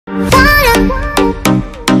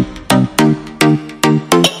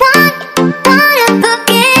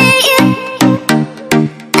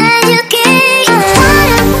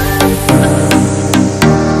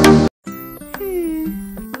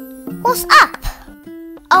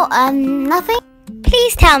Oh, nothing?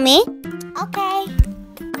 Please tell me. Okay.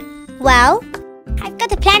 Well, I've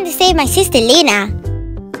got a plan to save my sister Luna.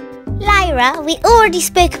 Lyra, we already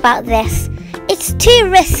spoke about this. It's too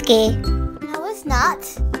risky. No, it's not.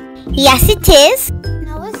 Yes, it is.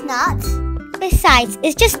 No, it's not. Besides,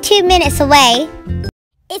 it's just 2 minutes away.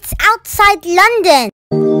 It's outside London.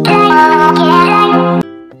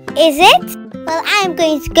 Is it? Well, I am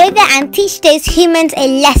going to go there and teach those humans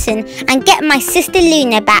a lesson and get my sister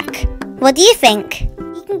Luna back. What do you think?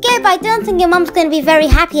 You can go, but I don't think your mom's going to be very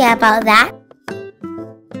happy about that.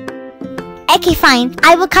 Okay, fine.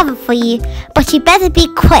 I will cover for you, but you better be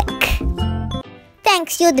quick.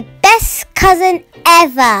 Thanks, you're the best cousin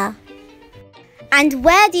ever. And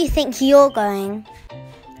where do you think you're going?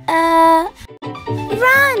 Run!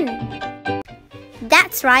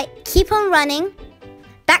 That's right. Keep on running.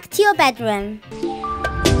 Back to your bedroom.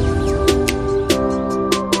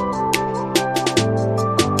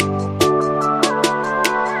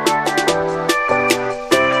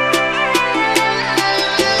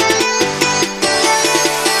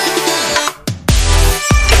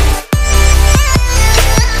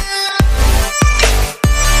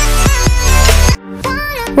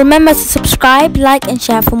 Remember to subscribe, like and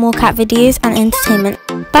share for more cat videos and entertainment.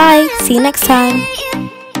 Bye! See you next time!